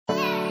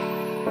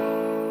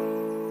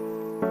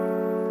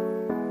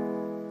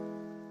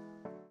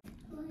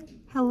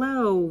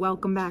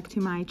welcome back to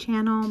my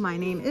channel. My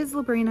name is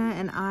Labrina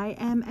and I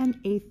am an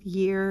 8th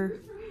year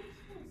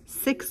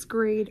 6th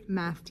grade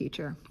math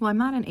teacher. Well, I'm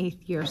not an 8th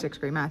year 6th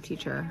grade math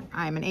teacher.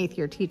 I'm an 8th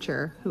year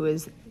teacher who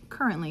is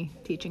currently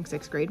teaching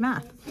 6th grade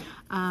math.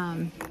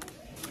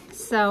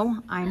 So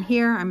I'm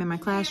here, I'm in my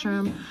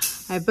classroom.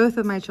 I have both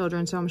of my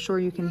children, so I'm sure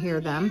you can hear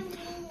them.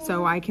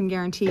 So I can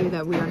guarantee you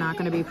that we are not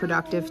going to be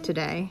productive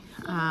today.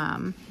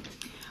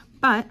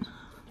 But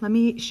let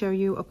me show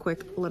you a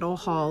quick little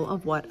haul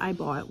of what I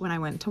bought when I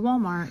went to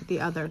Walmart the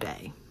other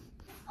day.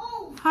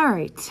 All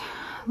right,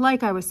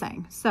 like I was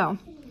saying, so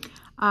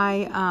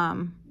I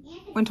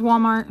went to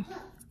Walmart.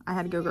 I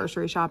had to go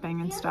grocery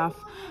shopping and stuff,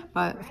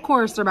 but of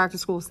course their back to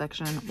school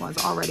section was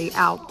already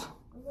out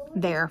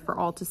there for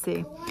all to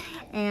see.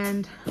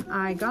 And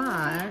I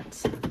got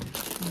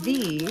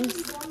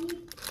these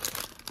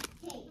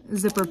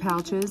zipper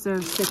pouches. They're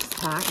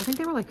 6-pack. I think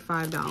they were like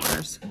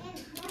 $5.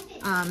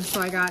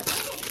 So I got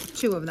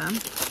 2 of them.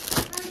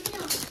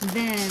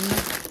 Then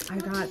I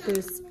got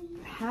this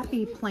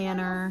Happy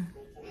Planner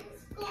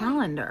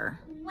calendar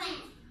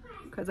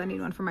because I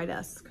need one for my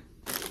desk,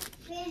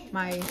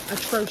 my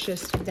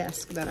atrocious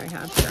desk that I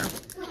have here.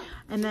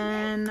 And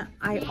then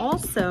I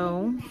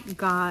also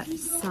got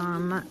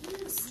some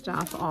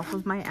stuff off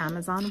of my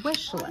Amazon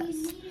wish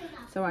list.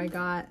 So I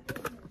got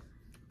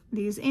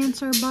these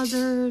answer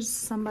buzzers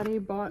somebody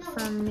bought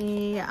from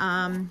me. It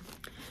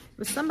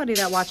was somebody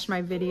that watched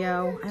my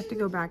video. I have to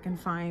go back and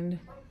find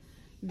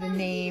the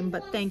name,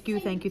 but thank you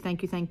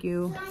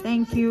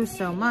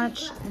so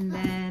much. And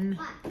then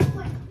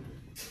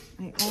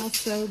I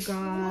also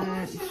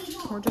got,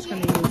 we're just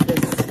going to use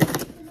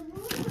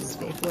this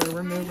stapler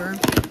remover.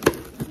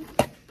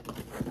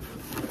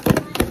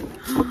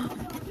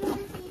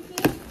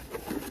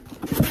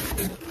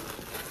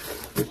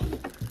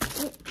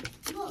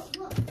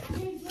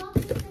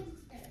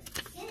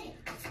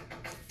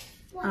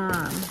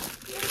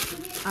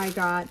 I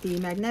got the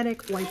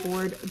magnetic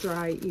whiteboard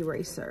dry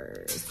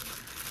erasers.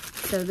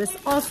 So this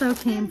also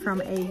came from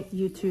a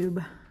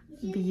YouTube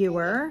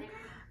viewer.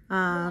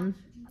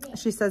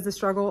 She says the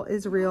struggle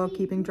is real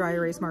keeping dry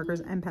erase markers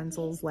and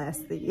pencils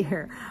last the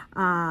year.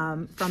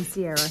 From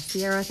Sierra.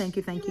 Sierra, thank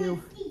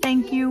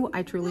you.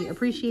 I truly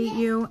appreciate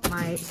you.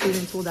 My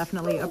students will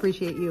definitely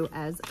appreciate you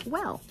as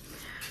well.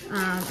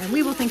 And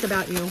we will think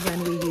about you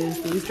when we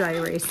use these dry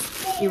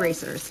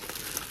erasers.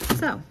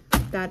 So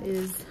that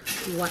is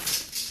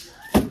what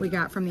we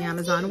got from the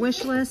Amazon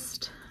wish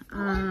list.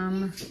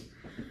 I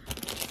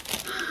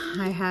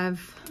have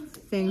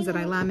things that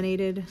I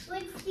laminated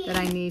that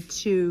I need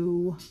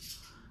to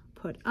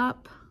put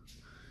up.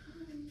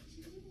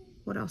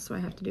 What else do I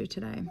have to do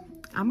today?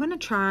 I'm gonna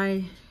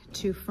try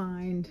to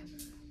find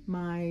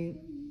my,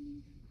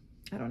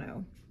 I don't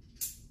know,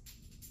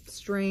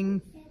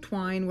 string,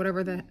 twine,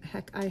 whatever the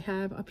heck I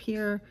have up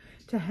here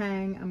to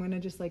hang. I'm gonna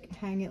just like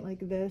hang it like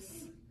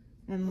this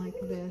and like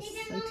this,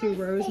 like 2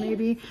 rows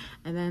maybe,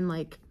 and then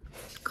like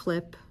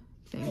clip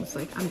things.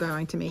 Like I'm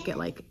going to make it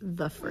like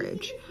the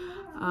fridge.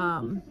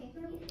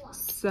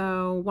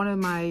 So one of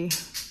my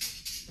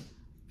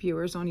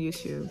viewers on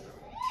YouTube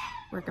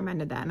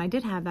recommended that, and I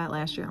did have that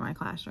last year in my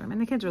classroom,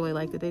 and the kids really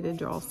liked it. They did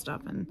draw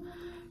stuff and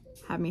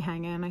have me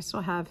hang in. I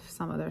still have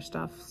some of their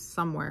stuff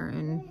somewhere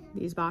in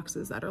these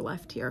boxes that are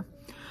left here.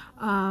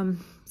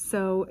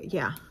 So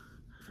yeah,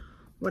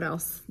 what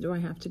else do I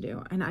have to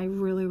do? And I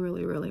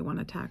really want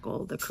to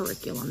tackle the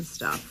curriculum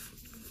stuff.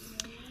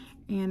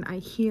 And I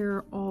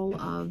hear all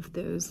of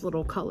those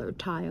little colored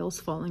tiles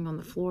falling on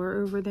the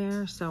floor over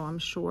there. So I'm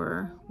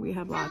sure we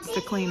have lots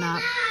to clean up.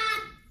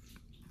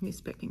 He's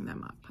picking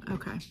them up.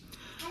 Okay.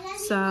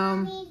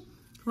 So,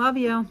 love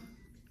you.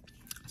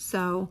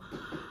 So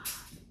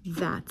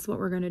that's what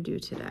we're going to do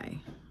today.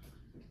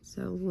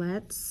 So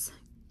let's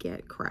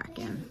get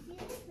cracking.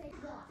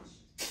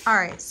 All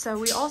right, so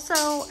we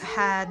also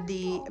had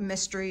the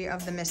mystery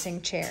of the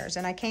missing chairs,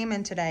 and I came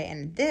in today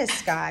and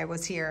this guy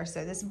was here.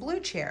 So this blue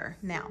chair.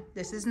 Now,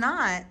 this is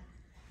not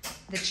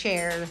the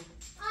chair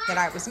that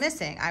I was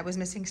missing. I was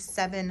missing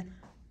 7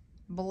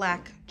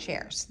 black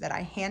chairs that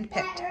I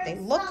handpicked. They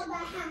look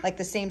like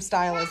the same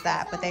style as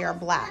that, but they are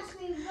black.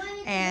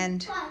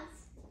 And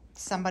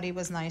somebody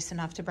was nice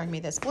enough to bring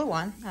me this blue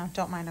one. Oh,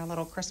 don't mind our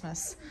little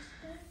Christmas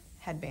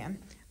headband.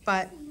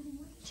 But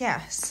yeah,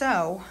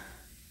 so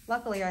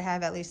luckily I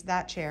have at least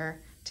that chair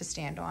to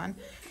stand on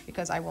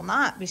because I will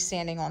not be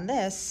standing on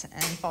this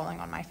and falling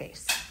on my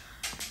face.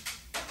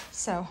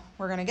 So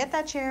we're gonna get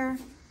that chair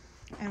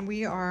and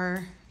we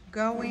are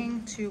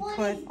going to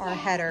put our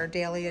header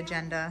daily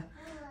agenda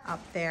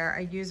up there.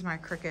 I use my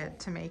Cricut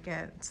to make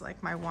it. It's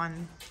like my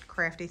one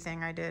crafty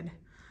thing I did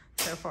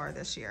so far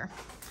this year.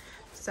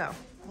 So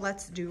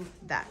let's do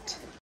that.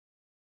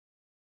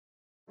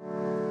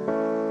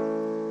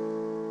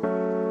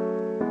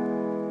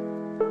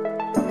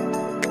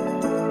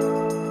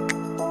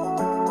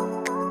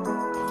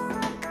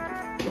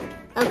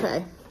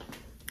 Okay,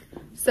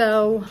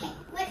 so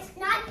let's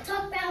not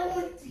talk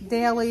about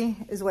daily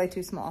is way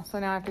too small, so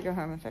now I have to go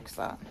home and fix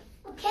that.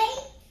 Okay.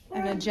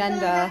 An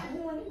agenda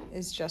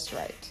is just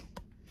right.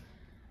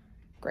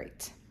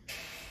 Great.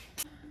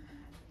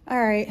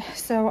 All right,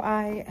 so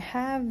I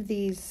have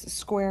these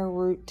square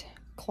root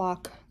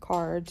clock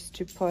cards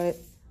to put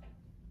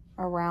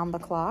around the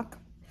clock.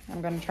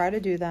 I'm gonna try to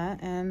do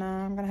that, and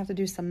I'm gonna have to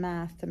do some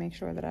math to make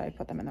sure that I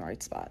put them in the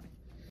right spot.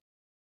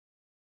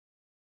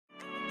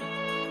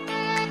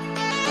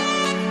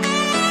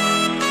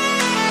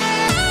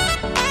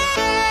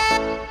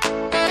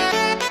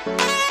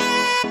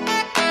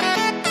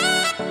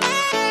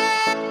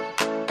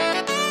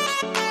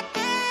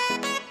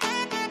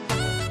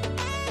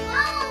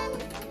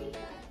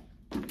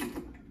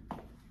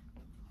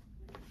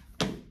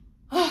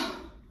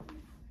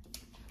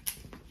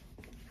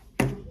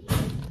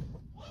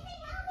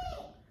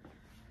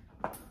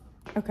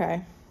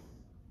 Okay.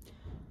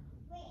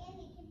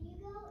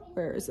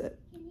 Where is it?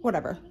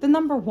 Whatever. The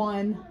number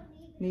 1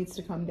 needs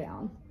to come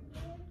down.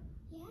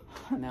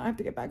 Now I have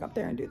to get back up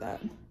there and do that.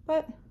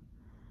 But,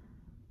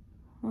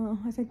 well,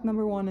 I think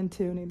number 1 and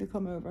 2 need to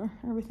come over.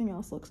 Everything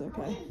else looks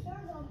okay.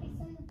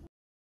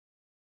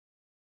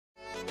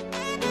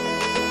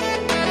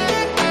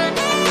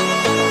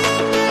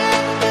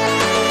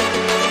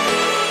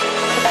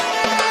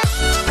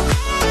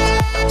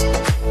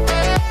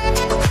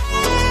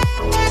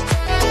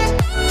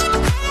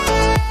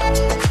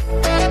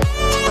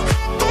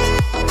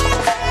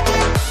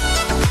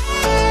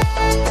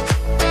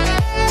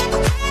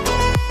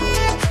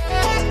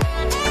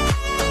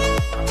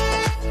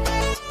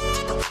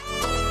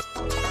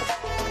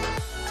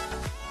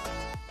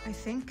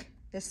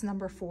 This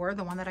number 4,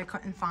 the one that I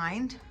couldn't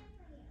find,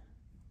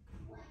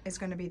 is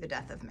going to be the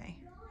death of me.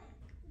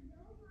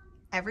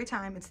 Every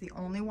time, it's the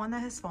only one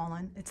that has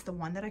fallen. It's the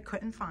one that I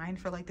couldn't find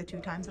for like the 2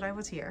 times that I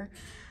was here.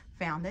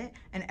 Found it,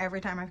 and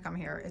every time I've come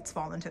here, it's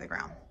fallen to the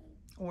ground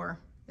or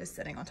is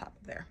sitting on top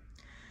of there.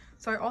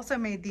 So I also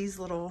made these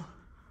little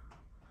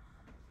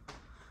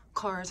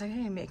cards. I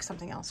need to make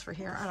something else for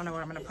here. I don't know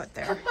what I'm going to put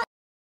there.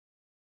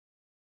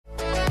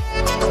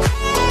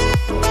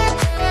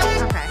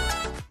 Okay,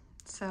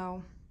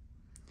 so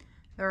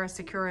they're as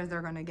secure as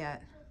they're gonna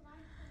get,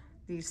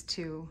 these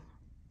 2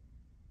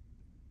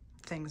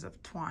 things of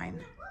twine.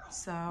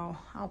 So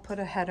I'll put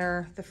a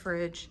header, the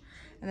fridge,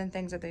 and then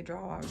things that they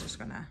draw, I was just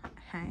gonna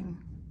hang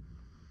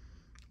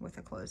with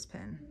a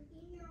clothespin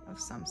of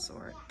some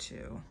sort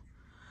to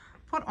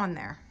put on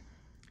there.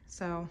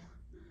 So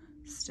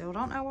still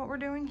don't know what we're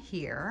doing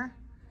here.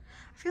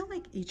 I feel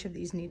like each of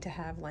these need to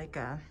have like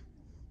a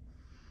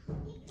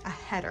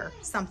header,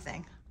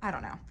 something. I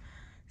don't know.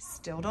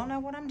 Still don't know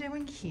what I'm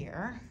doing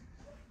here.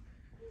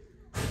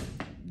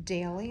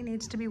 Daily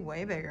needs to be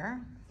way bigger.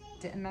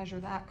 Didn't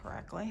measure that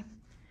correctly.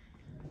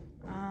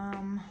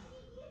 I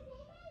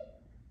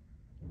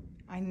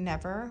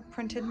never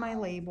printed my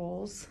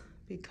labels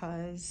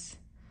because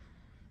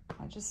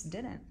I just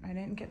didn't. I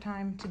didn't get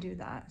time to do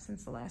that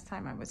since the last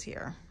time I was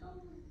here.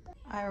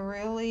 I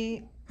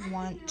really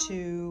want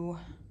to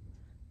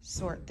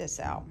sort this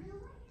out,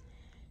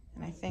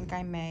 and I think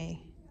I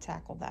may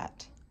tackle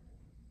that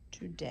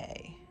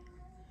today.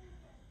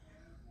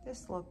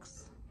 This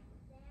looks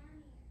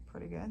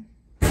pretty good.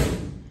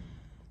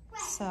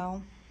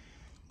 So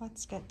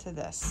let's get to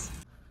this.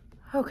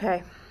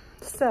 Okay,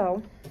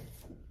 so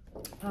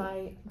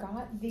I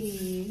got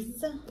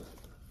these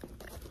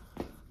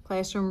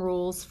classroom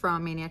rules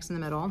from Maniacs in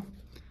the Middle.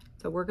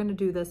 So we're gonna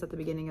do this at the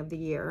beginning of the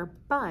year,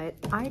 but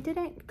I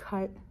didn't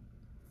cut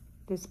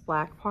this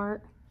black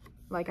part.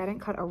 Like, I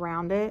didn't cut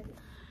around it,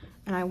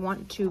 and I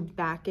want to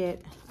back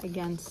it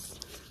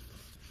against,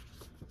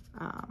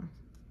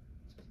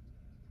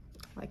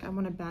 like I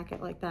want to back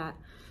it like that.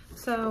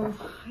 So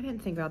I didn't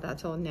think about that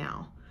till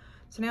now.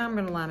 So now I'm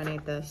going to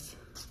laminate this,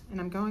 and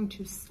I'm going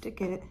to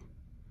stick it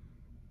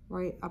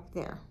right up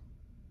there,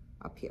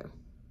 up here.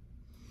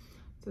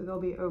 So they'll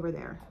be over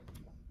there.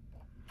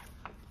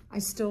 I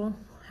still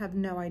have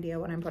no idea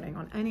what I'm putting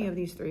on any of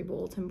these 3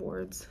 bulletin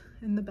boards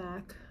in the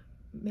back,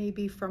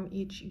 maybe from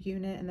each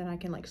unit, and then I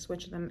can like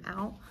switch them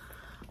out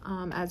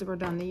as we're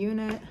done the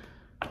unit.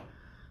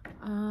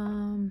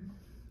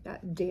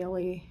 That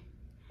daily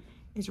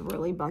is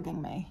really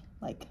bugging me.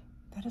 Like,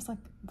 that is like,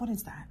 what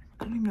is that?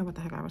 I don't even know what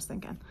the heck I was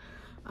thinking.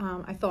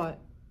 I thought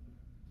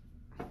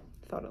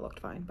it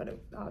looked fine, but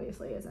it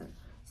obviously isn't.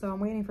 So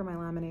I'm waiting for my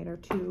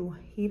laminator to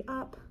heat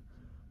up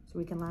so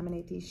we can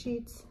laminate these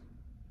sheets,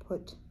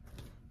 put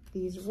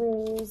these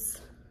rolls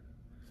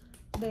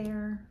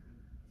there.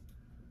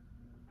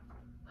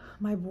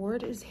 My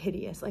board is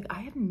hideous. Like, I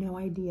have no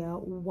idea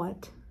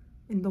what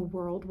in the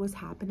world was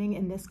happening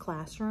in this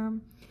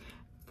classroom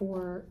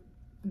for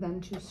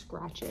them to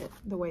scratch it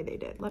the way they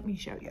did. Let me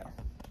show you.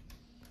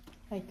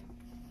 Like,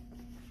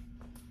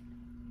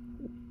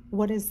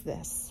 what is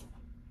this?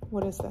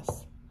 What is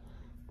this?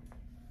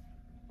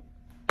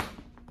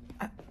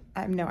 I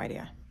have no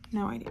idea.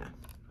 No idea.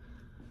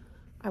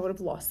 I would have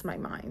lost my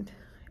mind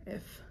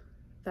if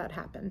that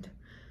happened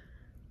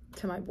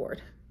to my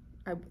board.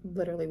 I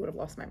literally would have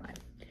lost my mind.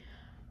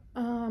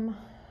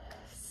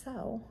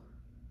 So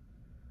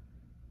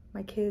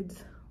my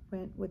kids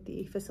went with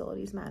the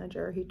facilities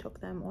manager. He took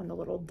them on the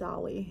little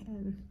dolly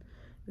and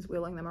is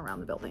wheeling them around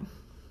the building.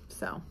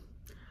 So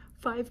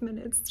 5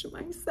 minutes to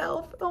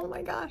myself. Oh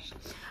my gosh.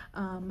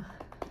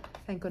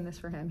 Thank goodness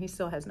for him. He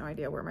still has no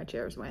idea where my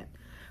chairs went,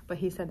 but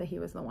he said that he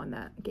was the one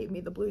that gave me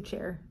the blue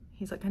chair.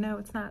 He's like, I know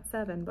it's not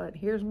 7, but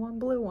here's one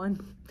blue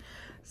one.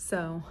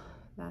 So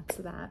that's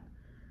that.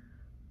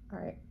 All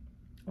right,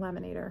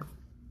 laminator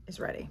is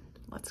ready.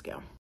 Let's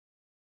go.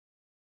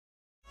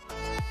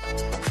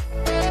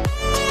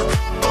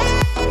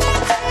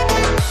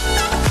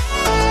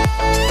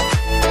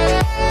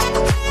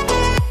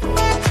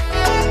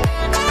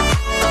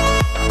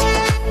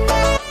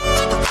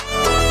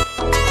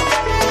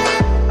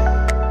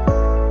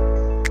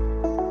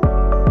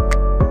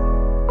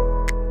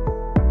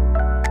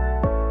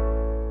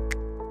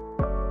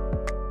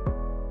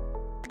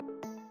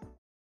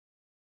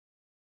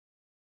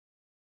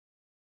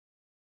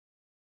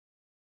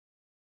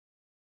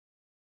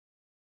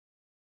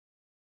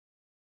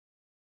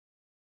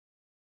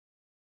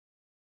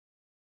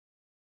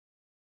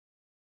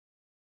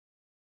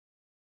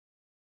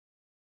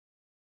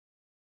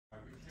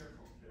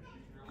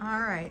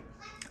 All right,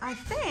 I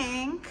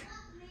think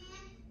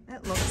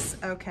it looks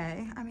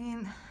okay. I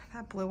mean,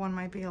 that blue one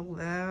might be a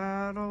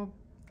little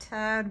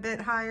tad bit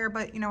higher,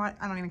 but you know what?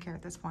 I don't even care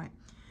at this point.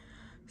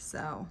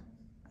 So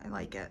I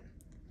like it.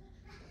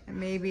 And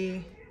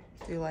maybe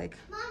do like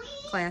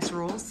class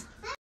rules.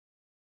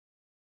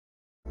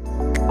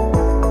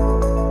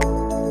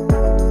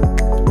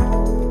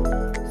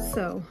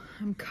 So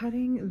I'm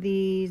cutting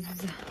these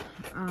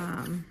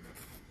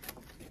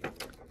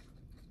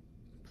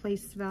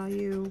place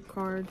value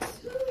cards.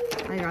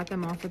 I got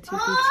them off of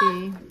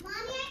TPT.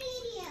 Mommy, I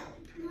need you.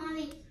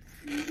 Mommy,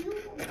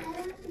 you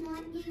better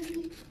not give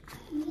me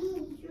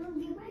your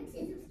big red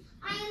scissors.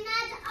 I am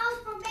not out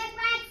for big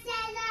red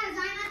scissors.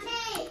 I'm a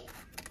tape.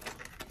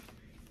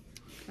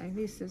 Okay,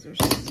 these scissors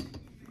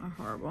are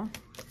horrible.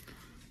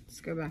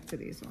 Let's go back to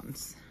these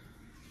ones.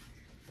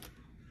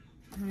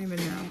 I don't even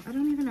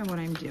know what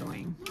I'm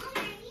doing. Mommy, I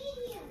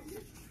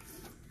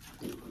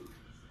need you.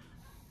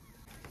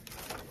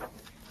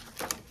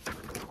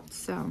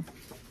 So,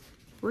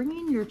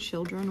 bringing your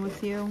children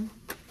with you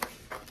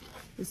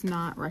is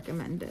not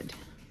recommended.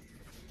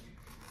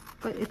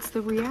 But it's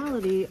the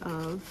reality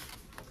of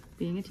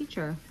being a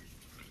teacher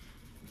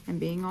and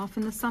being off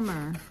in the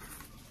summer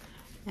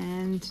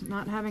and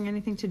not having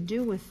anything to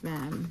do with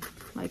them.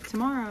 Like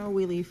tomorrow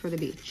we leave for the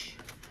beach.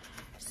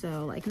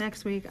 So like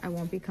next week I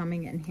won't be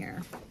coming in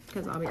here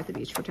because I'll be at the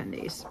beach for 10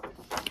 days.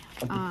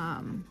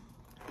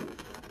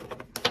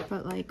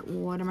 But like,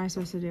 what am I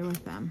supposed to do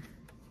with them?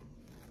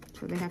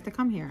 So they have to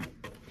come here.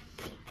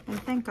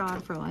 And thank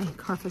God for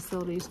like our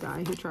facilities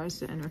guy who tries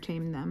to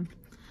entertain them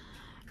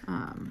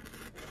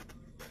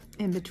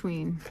in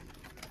between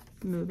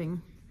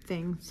moving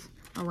things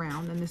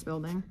around in this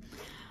building.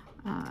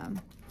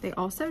 They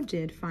also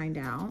did find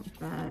out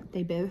that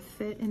they both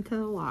fit into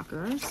the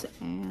lockers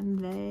and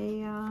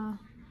they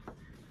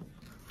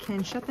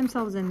can shut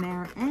themselves in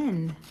there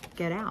and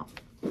get out.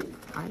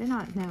 I did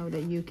not know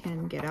that you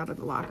can get out of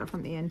the locker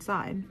from the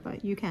inside,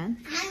 but you can.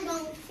 I'm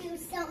going to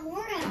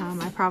somewhere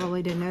else. I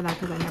probably didn't know that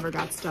because I never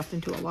got stuffed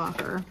into a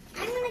locker.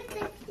 I'm going to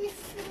cut this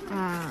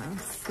one.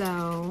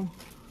 So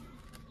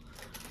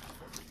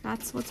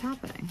that's what's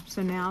happening.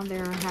 So now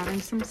they're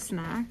having some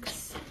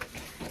snacks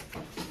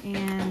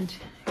and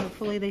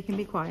hopefully they can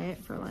be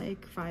quiet for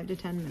like 5 to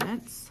 10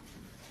 minutes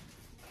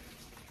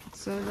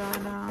so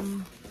that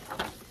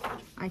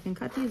I can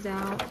cut these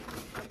out,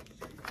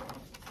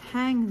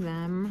 hang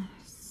them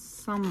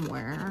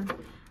somewhere,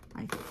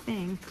 I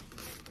think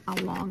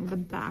along the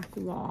back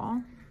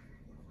wall,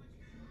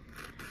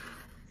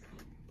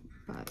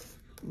 but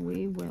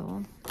we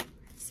will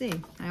see.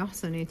 I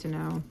also need to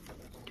know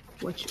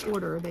which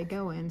order they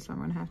go in, so I'm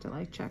gonna have to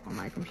like check on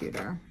my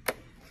computer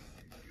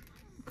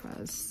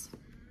because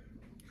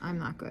I'm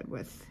not good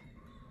with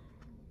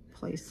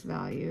place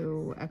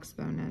value,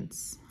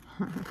 exponents.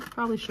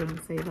 Probably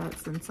shouldn't say that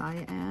since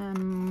I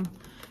am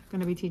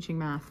gonna be teaching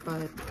math,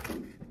 but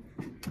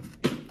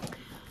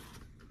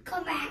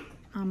Come back.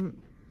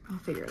 I'll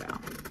figure it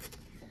out.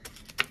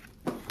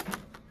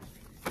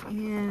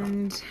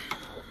 And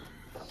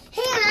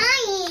Here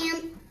I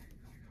am.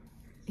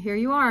 here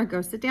you are.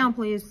 Go sit down,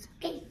 please.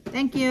 Okay.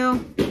 Thank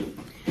you.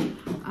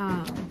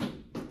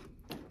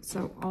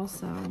 So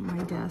also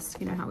my desk,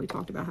 you know how we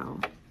talked about how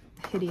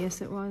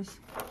hideous it was?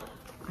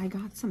 I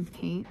got some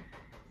paint,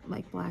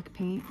 like black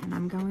paint, and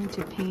I'm going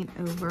to paint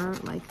over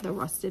like the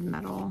rusted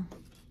metal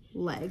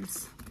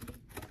legs.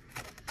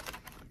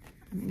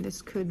 I mean,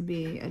 this could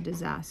be a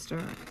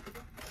disaster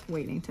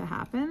waiting to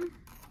happen,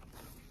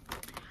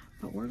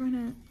 but we're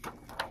gonna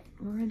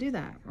do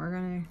that. We're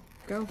gonna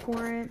go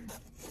for it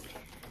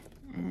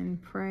and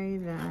pray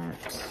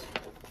that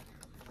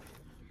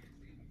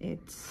it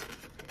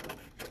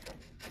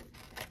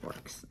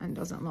works and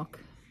doesn't look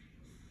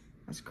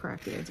as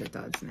crappy as it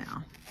does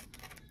now.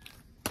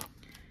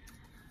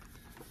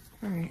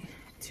 All right,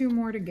 2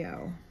 more to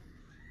go.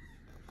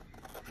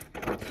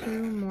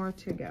 2 more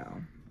to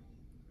go.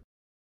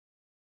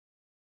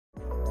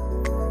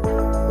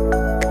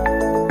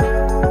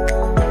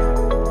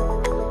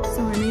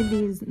 So I made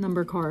these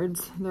number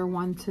cards. They're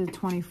 1 to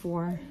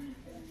 24.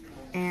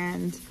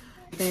 And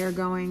they are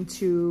going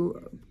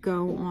to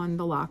go on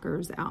the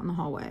lockers out in the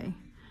hallway.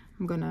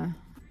 I'm gonna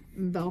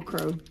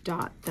Velcro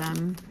dot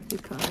them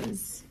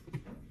because,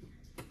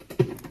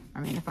 I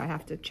mean, if I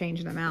have to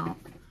change them out,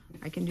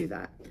 I can do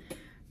that.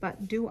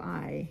 But do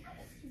I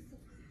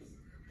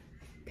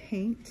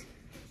paint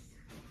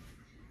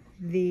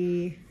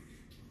the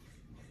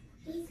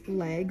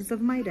legs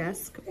of my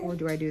desk, or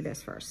do I do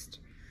this first?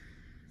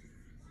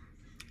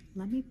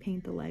 Let me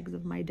paint the legs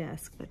of my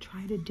desk, but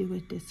try to do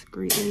it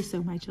discreetly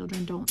so my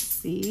children don't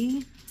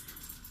see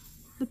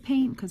the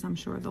paint, because I'm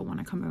sure they'll want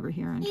to come over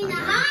here and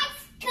try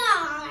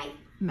to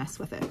mess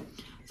with it.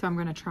 So I'm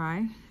going to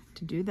try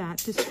to do that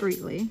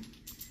discreetly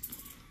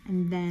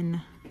and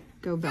then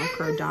go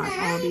Velcro dot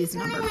all these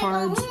number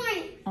cards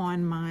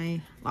on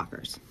my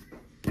lockers.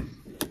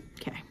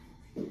 Okay.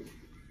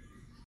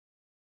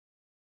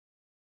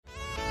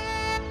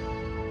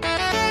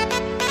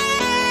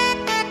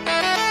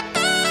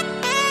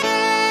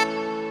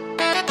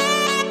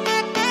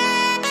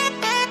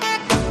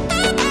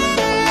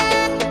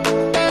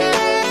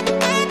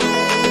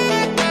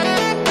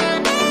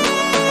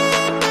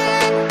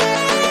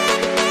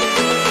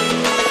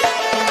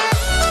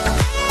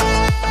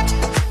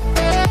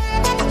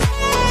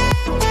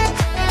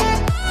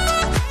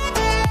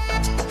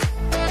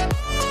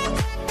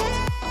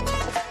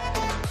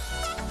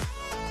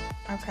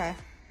 Okay,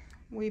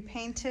 we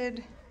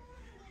painted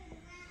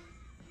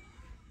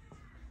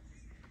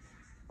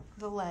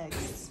the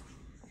legs.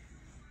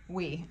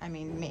 I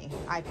mean me,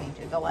 I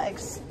painted the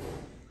legs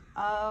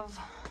of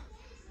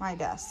my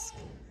desk.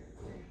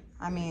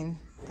 I mean,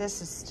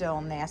 this is still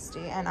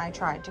nasty and I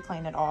tried to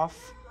clean it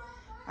off.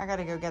 I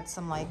gotta go get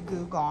some like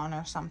Goo Gone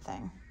or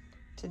something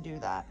to do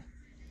that.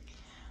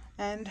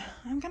 And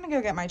I'm gonna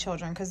go get my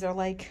children because they're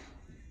like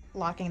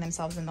locking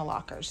themselves in the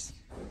lockers.